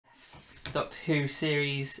Doctor Who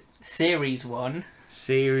series 1.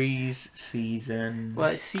 Season... Well,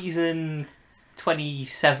 it's season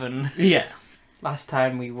 27. Yeah. Last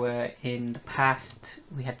time we were in the past,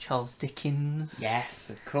 we had Charles Dickens. Yes,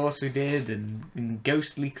 of course we did, and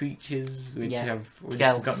ghostly creatures, which I've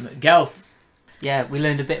Gelf. forgotten. Gelf! Yeah, we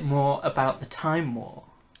learned a bit more about the Time War.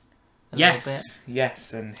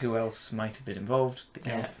 Yes, and who else might have been involved? The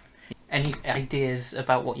Gelf. Yeah. Any ideas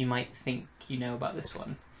about what you might think you know about this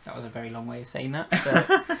one? That was a very long way of saying that.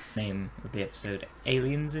 But... Name of the episode,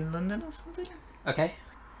 Aliens in London or something? Okay.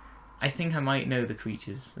 I think I might know the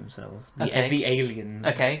creatures themselves. The aliens.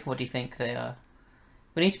 Okay, what do you think they are?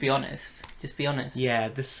 We need to be honest. Just be honest. Yeah,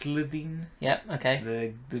 the Slitheen. Yep,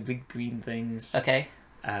 okay. The big green things. Okay.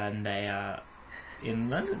 And they are in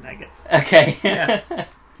London, I guess. Okay. Yeah.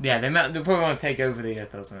 Yeah, they probably want to take over the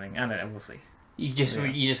Earth or something. I don't know, we'll see. You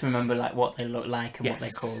just remember like what they look like and Yes. what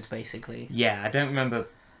they're called, basically. Yeah, I don't remember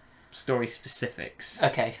story specifics.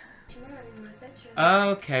 Okay.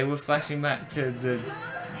 Okay, we're flashing back to the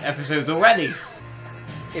episodes already.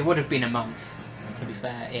 It would have been a month, to be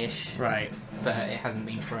fair-ish. Right. But it hasn't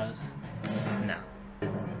been for us. No.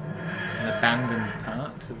 An abandoned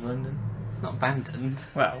part of London? It's not abandoned.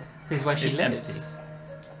 Well, This is where she it's lived. empty.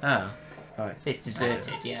 Oh, right. It's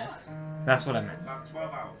deserted, yes. That's what I meant.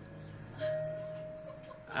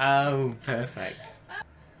 Oh, perfect.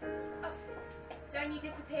 Don't you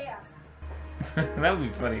disappear? That would be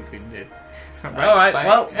funny if we did. Right, Alright, bye.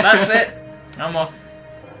 well, that's it. I'm off.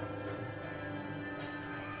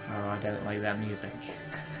 Oh, I don't like that music.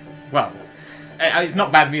 Well, it's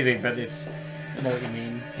not bad music, but it's... I know what you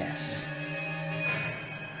mean. Yes.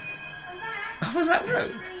 Oh, was that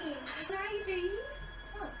road? Maybe.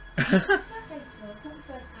 Oh, what's that place for? It's not the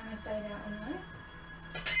first time I stayed out all night.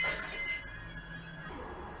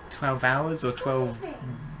 12 hours or 12 What's this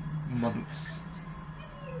mean? months?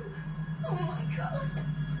 Oh my god.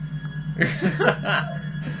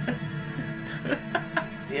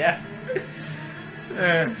 Yeah.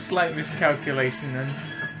 Slight miscalculation then.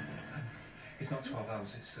 It's not 12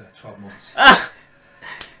 hours, it's 12 months. Ah!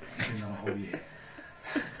 It's been on a whole year.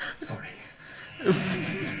 Sorry.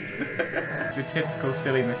 It's a typical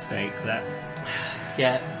silly mistake, that.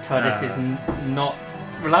 Yeah, TARDIS is not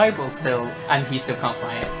reliable still, and he still can't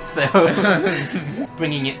fly it. So,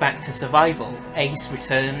 bringing it back to survival, Ace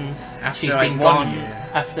returns. After, She's like, been 1 gone year.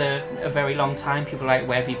 after a very long time. People are like,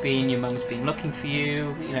 where have you been? Your mum's been looking for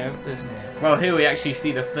you. You know, there's... Well, here we actually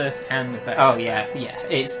see the first-hand effect. Oh, yeah.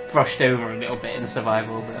 It's brushed over a little bit in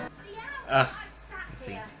survival, but... Ugh.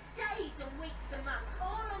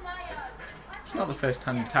 It's not the first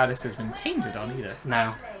time TARDIS has been painted on either.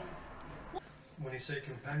 No. When you say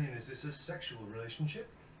companion, is this a sexual relationship?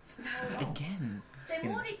 Again.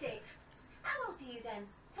 Then what is it? How old are you then?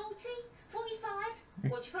 40? 45?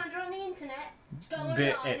 What'd you find her on the internet? Go online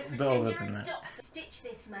Bit and pretend older you're than a that. doctor. Stitch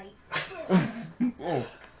this, mate. Oh.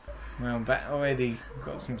 Well, that already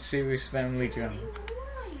got some serious family drama.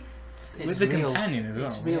 With the companion as well.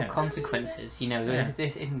 It's real yeah. consequences, you know. Yeah.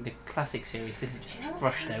 This, in the classic series, this is just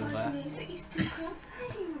brushed over.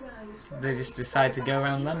 They just decide to go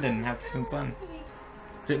around London and have some fun.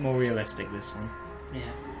 A bit more realistic, this one.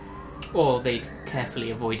 Yeah. Or they'd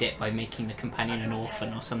carefully avoid it by making the companion an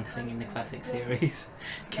orphan or something in the classic series.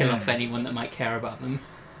 Kill off anyone that might care about them.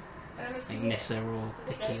 Like Nissa or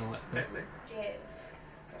Vicky or whatever. Years.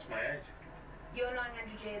 That's my age. You're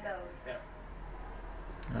 900 years old.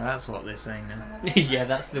 Oh, that's what they're saying now. Yeah,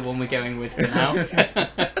 that's the one we're going with for now.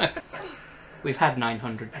 We've had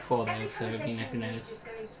 900 before though, so you know, who knows. Just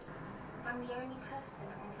goes, I'm the only person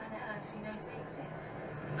on planet Earth who knows they exist.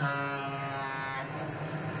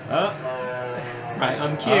 Oh. Right,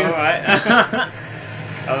 on cue. Alright.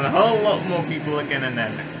 A whole lot more people are gonna know.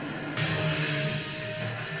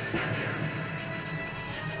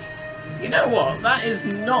 You know what? That is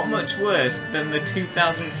not much worse than the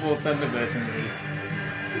 2004 Thunderbirds movie.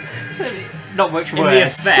 So, not much In the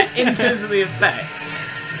worse. effect, in terms of the effects.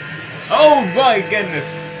 Oh my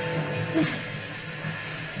goodness!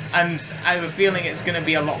 And I have a feeling it's going to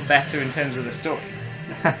be a lot better in terms of the story.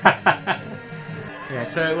 Yeah,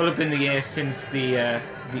 so it will have been the year since the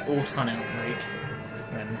Auton outbreak.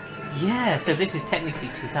 Then. Yeah, so this is technically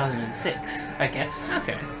 2006, I guess.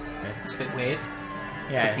 Okay. It's a bit weird.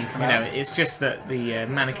 Yeah, think you about. know, it's just that the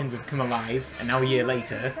mannequins have come alive, and now a year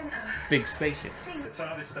later, big spaceships. The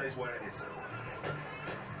TARDIS stays where it is.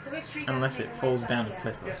 Unless it falls down a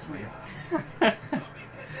cliff or something.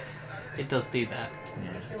 It does do that.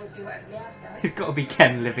 Yeah. It's got to be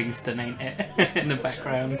Ken Livingstone, ain't it? In the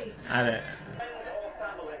background. I don't.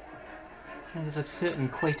 There's a certain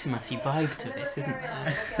Quatermassy vibe to this, isn't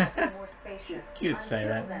there? You'd say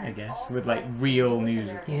that, I guess, with like real news.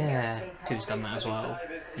 Yeah, Two's done that as well.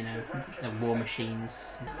 You know, the War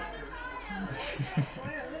Machines.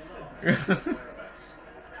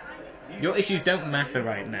 Your issues don't matter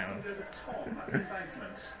right now.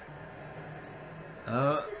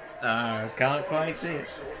 Can't quite see it.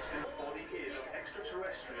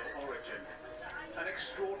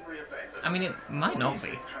 I mean, it might not be.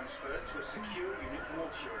 It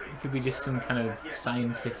could be just some kind of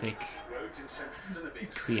scientific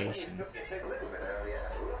creation.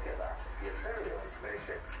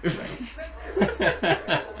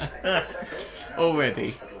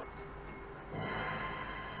 Already.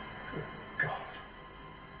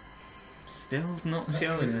 Still not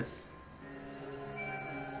showing us.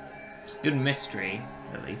 It's good mystery,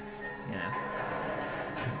 at least, you know.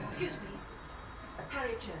 Excuse me.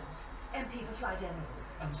 Harriet Jones, MP for Fly Demo.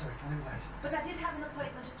 I'm sorry, can I wait? But I did have an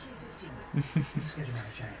appointment at 3:15. Schedule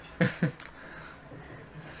never changed.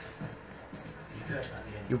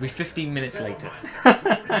 You'll be 15 minutes later.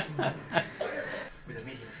 With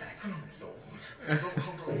immediate effect.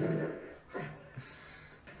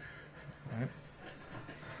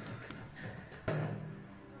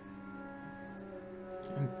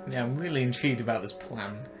 Yeah, I'm really intrigued about this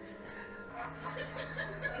plan.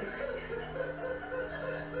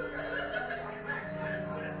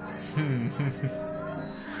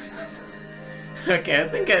 Okay, I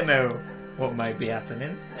think I know what might be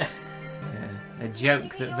happening. Yeah, a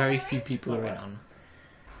joke that very few people are in on.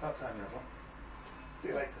 About time, everyone. See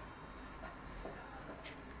you later.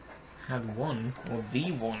 Had one, or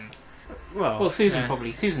the one. Well, Well, Susan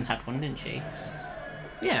had one, didn't she?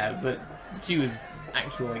 Yeah, but she was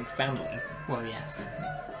actual like family. Well, yes.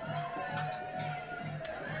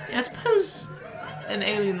 Yeah, I suppose an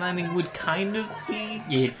alien landing would kind of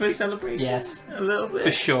be for celebration. Yes. A little bit.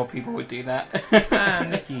 For sure people would do that. Ah,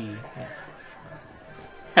 Mickey. Yes.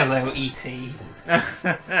 Hello, E.T.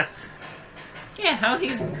 Yeah, how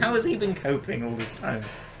has he been coping all this time?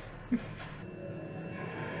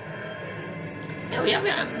 Yeah, we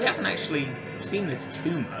haven't actually seen this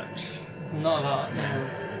too much. Not a lot, no.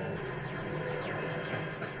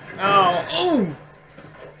 Oh!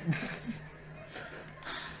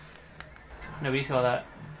 Nobody saw that.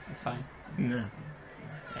 It's fine. No.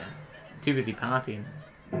 Yeah. Too busy partying.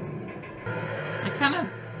 I kind of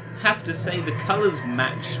have to say the colours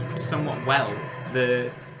match somewhat well.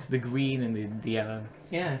 The green and the yellow.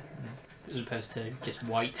 Yeah. As opposed to just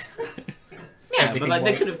white. Yeah, Everything but like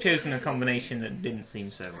they white. could have chosen a combination that didn't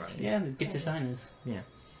seem so wrong. Yeah, they're good designers. Yeah.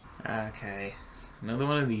 Okay. Another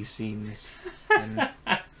one of these scenes. And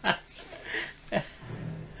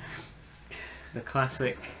the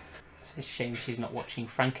classic. It's a shame she's not watching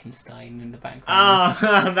Frankenstein in the background.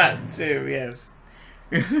 Ah, that too, yes.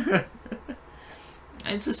 And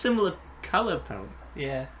it's a similar colour palette.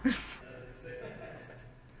 Yeah.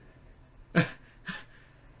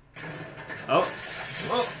 Oh.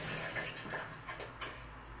 Oh.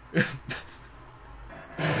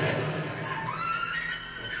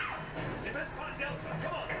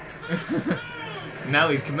 Now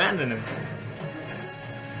he's commanding him.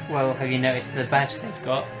 Well, have you noticed the badge they've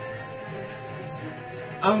got?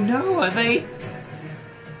 Oh no, are they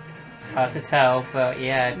It's hard to tell, but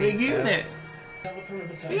yeah, I the think so. unit?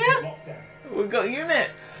 Yeah, we've got a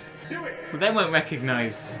unit. Well, they won't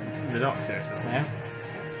recognise the Doctor if it's No?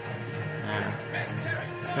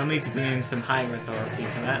 They'll need to bring in some higher authority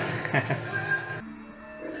for that.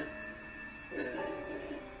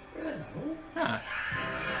 Ah.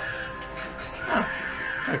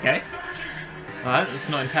 Oh, okay. Alright, that's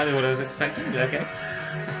not entirely what I was expecting, but okay.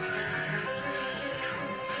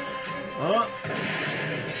 Oh!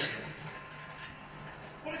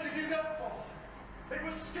 What did you do that for? They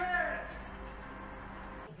were scared!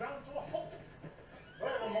 Down to a halt.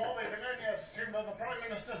 Furthermore, they can only assume that the Prime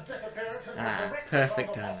Minister's disappearance is Ah, a direct perfect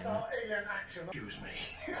result of timing. hostile alien action. Excuse me.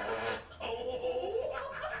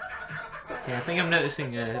 Yeah, I think I'm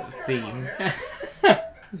noticing a theme.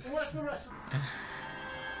 Where's the rest of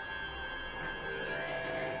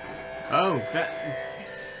Oh, that...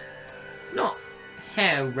 Not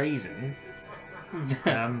hair-raising.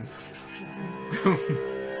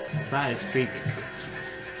 That is creepy.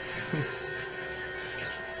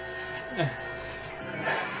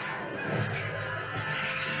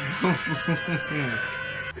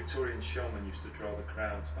 Victorian showmen used to draw the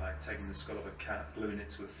crowds by taking the skull of a cat, gluing it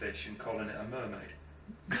to a fish and calling it a mermaid.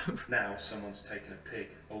 Now someone's taken a pig,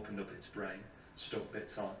 opened up its brain, stuck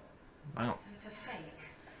bits on. Wow. So it's a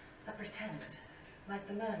fake, a pretend, like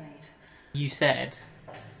the mermaid. You said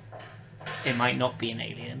it might not be an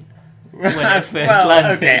alien. when it first well,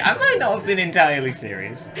 landed. okay, I might not have been entirely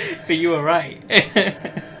serious. But you were right.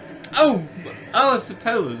 Oh, I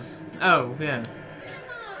suppose. Oh, yeah.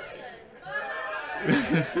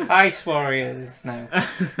 Ice Warriors, no. I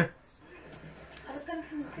was going to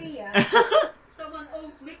come and see you. Someone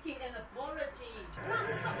owes Mickey an apology.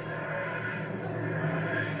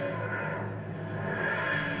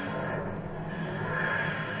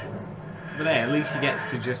 But hey, at least she gets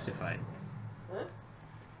to justify it.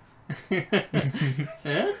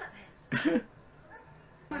 Huh?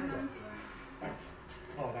 My mum's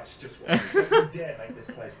Oh, that's just what you dare make this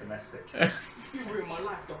place domestic. You ruined my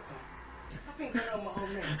life, Doctor. I think I know my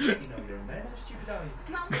own name. You know your own name. How stupid are you?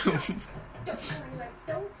 Mum, Doctor, anyway,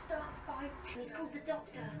 don't start fighting. He's called the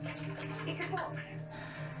Doctor. It's a box.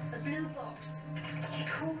 A blue box. He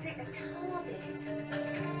calls it a TARDIS.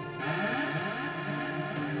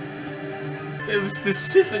 There was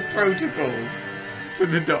specific protocol for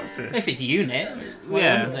the Doctor. If it's unit, why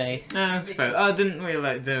Yeah. wouldn't they? I suppose. I didn't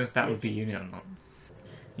realise if that would be Unit or not.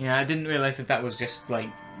 Yeah, I didn't realise if that was just like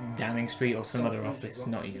Downing Street or some other office,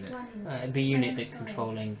 not Unit. It'd be unit that's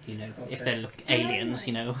controlling, you know, if they're aliens,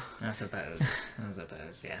 you know. I suppose. I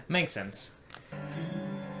suppose. Yeah, makes sense.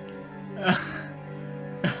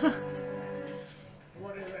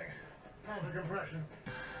 What do you think? How's the compression?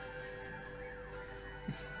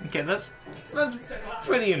 Okay, that's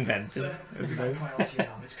pretty inventive, I suppose.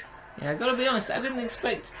 Yeah, I gotta be honest, I didn't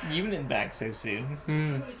expect Unit back so soon.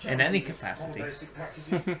 In any capacity. Basic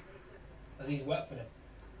practices. Does these work for them?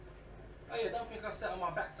 Oh yeah, don't think I sat on my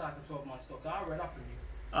backside for 12 months, Doctor. I read up on you.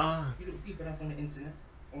 Ah, You look deep enough on the internet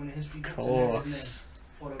or in the history of books to know his course.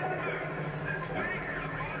 name.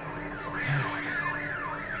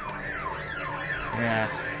 Yeah.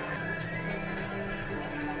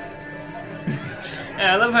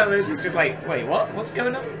 Yeah, I love how this is just like, wait, what? What's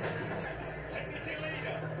going on?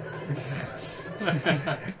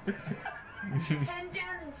 10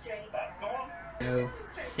 Downing Street. That's the one. No,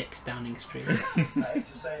 6 Downing Street. I hate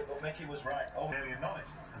to say it, but Mickey was right. Oh, nearly acknowledged.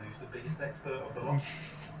 And who's the biggest expert of the lot?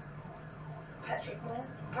 Patrick Moore.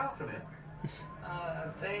 Apart from him.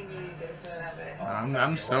 Don't you just have it.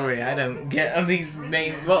 I'm sorry, I don't get all these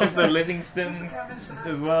names. What was the Livingston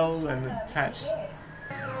as well? And Patch.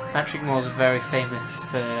 Patrick Moore's very famous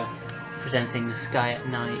for presenting The Sky at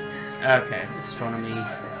Night, Okay, astronomy.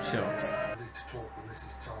 sure. I need to talk with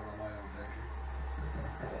Mrs. Tyler on my own,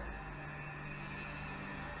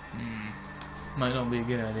 thank you. Might not be a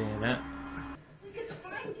good idea, that. We could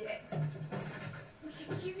find it. We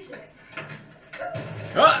could use it.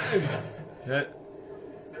 Ah! Harry,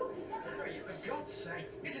 for God's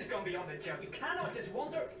sake, this has gone beyond a joke. You cannot just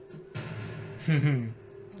wander.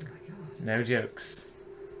 No jokes.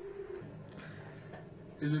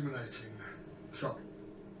 Eliminating trouble.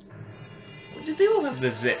 Did they all have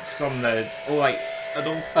the zips on the, or like,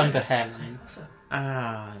 adult Under hairline.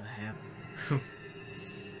 Ah, the hell.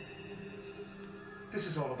 This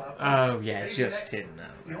is all about. Oh yeah, just him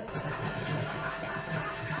now.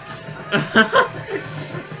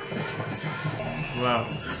 Wow.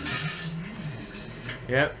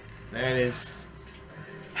 Yep, there it is.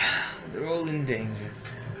 They're all in danger.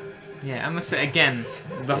 Yeah, I must say again,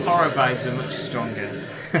 the horror vibes are much stronger.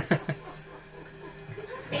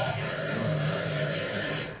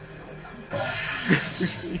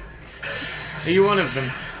 Are you one of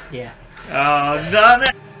them? Yeah. Oh, damn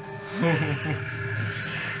it!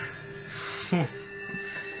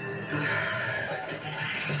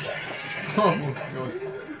 Oh my god.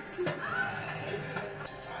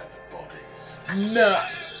 No!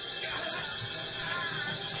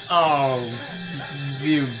 Oh,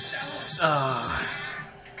 you. Ah.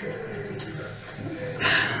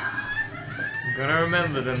 I'm gonna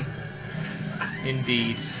remember them.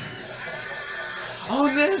 Indeed. Oh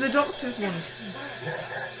no, the doctor one.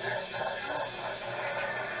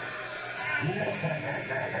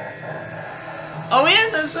 Oh yeah,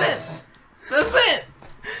 that's it. That's it.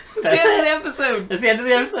 That's the end of the episode. That's the end of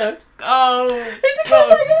the episode. Oh, It's a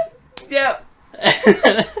cliffhanger. Yep.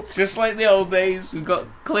 Just like the old days, we've got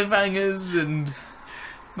cliffhangers and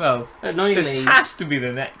well, this Annoyingly, has to be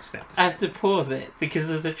the next I episode have to pause it because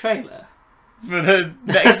there's a trailer. for the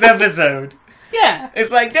next episode. Yeah.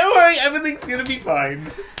 It's like, don't worry, everything's gonna be fine.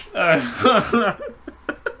 Well,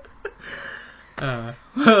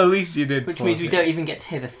 at least you did. Which pause means we it. don't even get to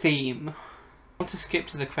hear the theme. I want to skip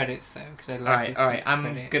to the credits though, because I like. All right. I'm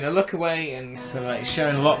credits. gonna look away and so like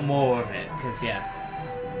showing a lot more of it because yeah,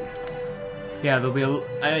 there'll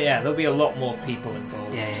be a lot more people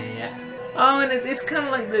involved. Yeah. Oh, and it's kind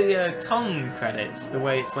of like the Tom credits, the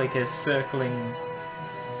way it's like a circling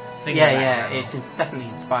thing. in the Yeah. background. It's definitely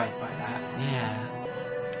inspired by that. Yeah.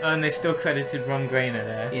 Oh, and they still credited Ron Grainer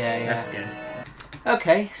there. Yeah, yeah. That's good.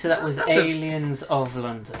 Okay, so that was That's a- Aliens of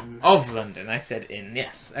London. Of London, I said in.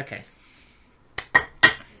 Yes, okay.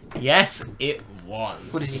 Yes, it was.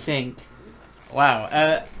 What did you think? Wow.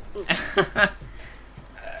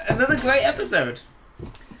 Another great episode.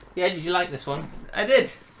 Yeah, did you like this one? I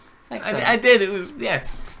did. Excellent. I did. It was,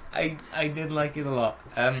 yes. I did like it a lot.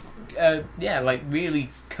 Yeah, like really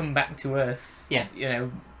come back to Earth. Yeah. You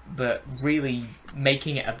know, but really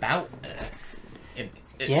making it about Earth.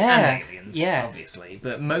 Yeah. And aliens, Yeah. obviously.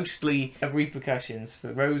 But mostly have repercussions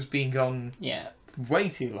for Rose being gone Yeah. way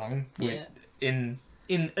too long. Yeah. In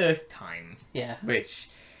Earth time. Yeah. Which,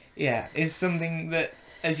 yeah, is something that,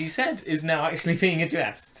 as you said, is now actually being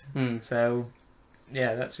addressed. So,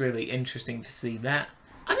 yeah, that's really interesting to see that.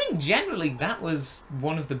 I think generally that was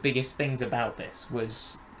one of the biggest things about this,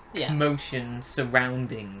 was commotion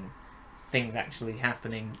surrounding things actually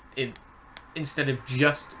happening instead of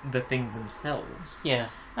just the things themselves. Yeah.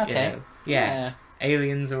 You Okay. know? Yeah.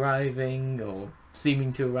 Aliens arriving or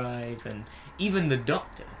seeming to arrive, and even the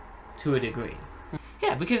Doctor, to a degree.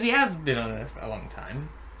 Yeah, because he has been on Earth a long time,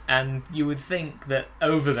 and you would think that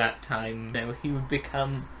over that time, you know, he would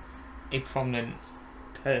become a prominent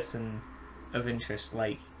person of interest,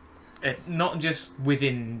 like, not just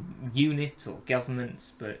within unit or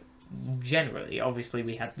governments, but generally. Obviously,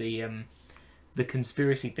 we had the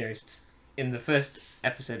conspiracy theorist in the first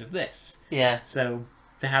episode of this. Yeah. So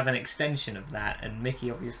to have an extension of that, and Mickey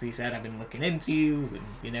obviously said, "I've been looking into you," and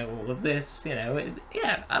you know all of this. You know,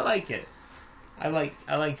 yeah, I like it. I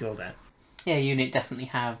like all that. Yeah, Unit definitely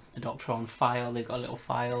have the Doctor on file. They've got a little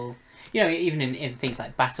file. You know, even in things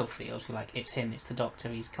like Battlefield, we're like, it's him, it's the Doctor,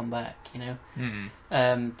 he's come back, you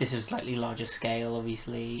know? This is slightly larger scale,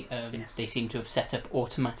 obviously. Yes. They seem to have set up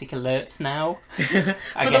automatic alerts now.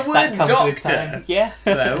 I For guess the that word comes with Doctor. time. Yeah.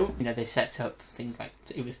 Hello. You know, they've set up things like,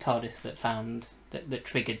 it was TARDIS that found, that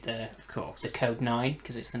triggered Of course. the Code 9,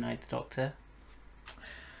 because it's the Ninth Doctor.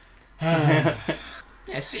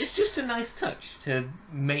 It's just a nice touch to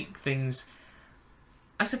make things...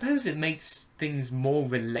 I suppose it makes things more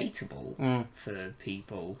relatable for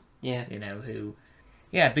people, Yeah. you know, who...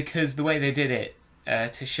 Yeah, because the way they did it,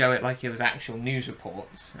 to show it like it was actual news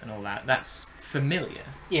reports and all that, that's familiar.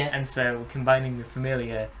 Yeah. And so combining the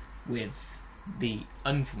familiar with the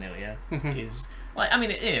unfamiliar is... Like, I mean,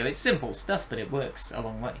 you know, it's simple stuff, but it works a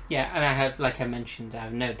long way. Yeah, and I have, like I mentioned, I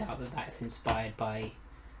have no doubt that that's inspired by...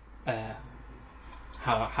 by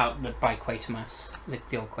Quatermass,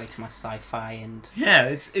 the old Quatermass sci-fi, and Yeah,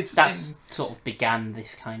 it's that's sort of began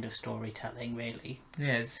this kind of storytelling, really.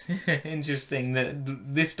 Yeah, it's interesting that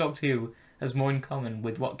this Doctor Who has more in common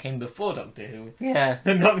with what came before Doctor Who Yeah.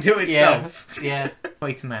 than Doctor Who itself. Yeah.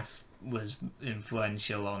 Quatermass was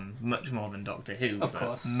influential on much more than Doctor Who, Of but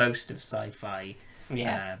course. most of sci-fi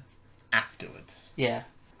Yeah. afterwards. Yeah.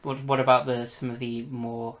 What about some of the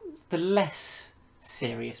less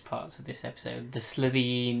serious parts of this episode? The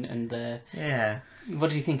Slitheen and the... Yeah. What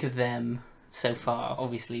do you think of them so far?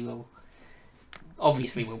 Obviously we'll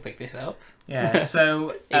pick this up. Yeah,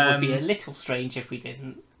 so... It would be a little strange if we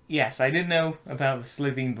didn't. Yes, I did know about the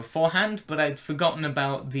Slitheen beforehand, but I'd forgotten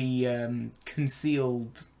about the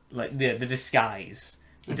concealed, like, the disguise.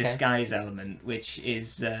 The Okay. disguise element, which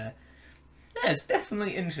is... it's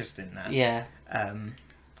definitely interesting, that. Yeah.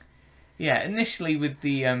 Yeah, initially with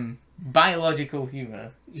the biological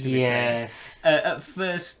humour. should we say. Yes. At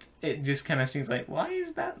first, it just kind of seems like, why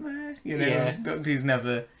is that there? You know, Yeah. Doctor Who's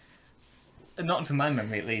never, not to my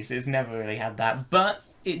memory at least, it's never really had that. But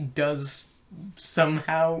it does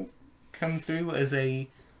somehow come through as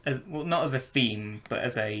well, not as a theme, but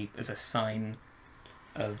as a sign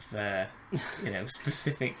of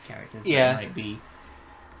specific characters Yeah.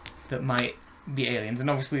 that might be aliens. And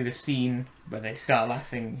obviously the scene where they start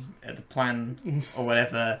laughing at the plan or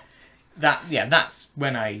whatever, that's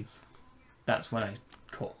when I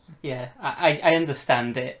caught. Yeah, I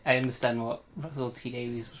understand it. I understand what Russell T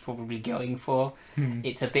Davies was probably going for.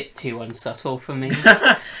 It's a bit too unsubtle for me.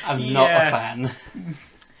 I'm not a fan.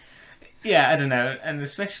 Yeah, I don't know, and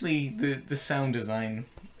especially the sound design,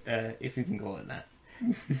 if you can call it that.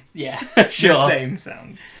 Yeah, Sure. The same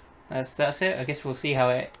sound. That's it. I guess we'll see how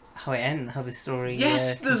it ends, how the story.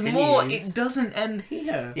 Yes, there's continues. more. It doesn't end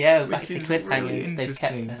here. Yeah, which back to is cliffhangers. really They've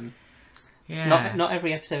kept interesting. them. Yeah. Not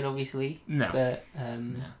every episode, obviously. No. But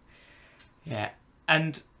No. Yeah,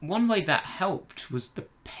 and one way that helped was the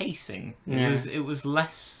pacing. It was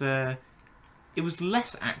less. It was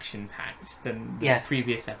less action packed than the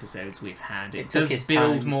previous episodes we've had. It took does its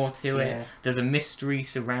build time. more to Yeah. it. There's a mystery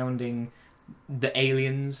surrounding the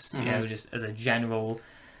aliens, you Mm-hmm. know, just as a general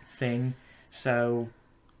thing. So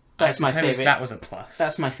That's my suppose favourite. That was a plus.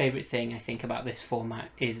 That's my favourite thing I think about this format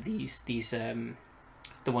is these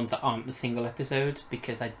the ones that aren't the single episodes,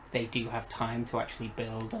 because they do have time to actually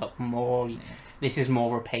build up more. Yeah. This is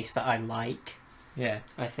more of a pace that I like. Yeah.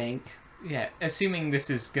 I think. Yeah. Assuming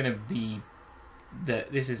this is gonna be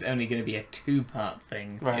this is only gonna be a 2-part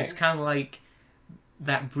thing. Right. It's kind of like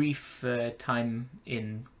that brief time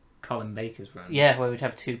in Colin Baker's run. Yeah, where we'd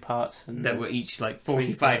have 2 parts and That were each like 3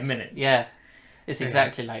 45 parts. minutes. Yeah. It's Yeah.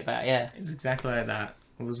 exactly like that. Yeah. It's exactly like that.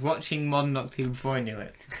 I was watching Modern Doctor Who before I knew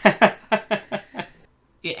it.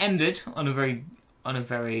 It ended on a very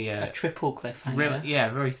a triple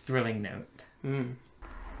cliffhanger. very thrilling note. Mm.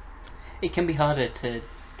 It can be harder to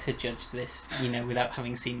judge this, without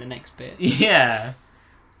having seen the next bit. Yeah.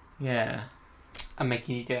 I'm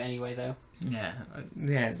making you do it anyway, though. Yeah.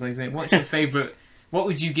 It's like saying, what's your favourite... What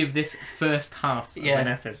would you give this first half of an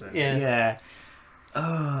episode? Yeah.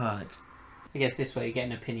 Oh, I guess this way you get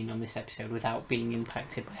an opinion on this episode without being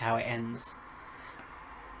impacted by how it ends.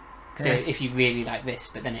 So if you really like this,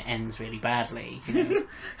 but then it ends really badly,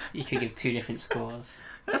 you could give 2 different scores.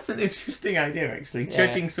 that's an interesting idea, actually. Yeah.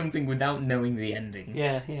 Judging something without knowing the ending.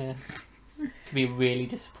 Yeah. Could be a really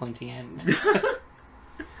disappointing end.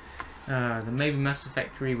 Then maybe Mass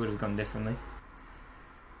Effect 3 would have gone differently.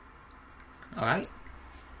 Alright.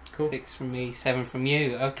 Cool. 6 from me, 7 from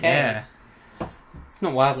you. Okay. Yeah.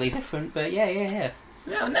 Not wildly different, but yeah.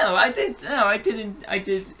 No, I did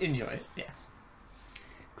enjoy it. Yes.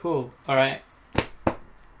 Cool. All right. We'll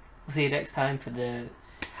see you next time for the.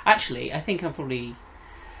 Actually, I think I'll probably.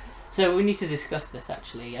 So we need to discuss this.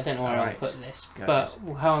 Actually, I don't know where I'll Alright. put this, Go but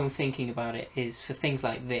how I'm thinking about it is for things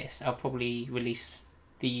like this, I'll probably release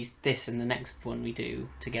this and the next one we do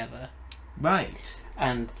together, Right.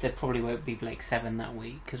 and there probably won't be Blake 7 that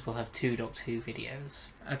week because we'll have 2 Doctor Who videos.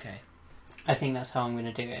 Okay. I think that's how I'm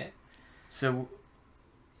going to do it. So,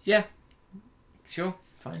 yeah. Sure.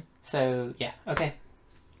 Fine. So yeah, okay.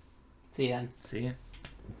 See you then. See ya.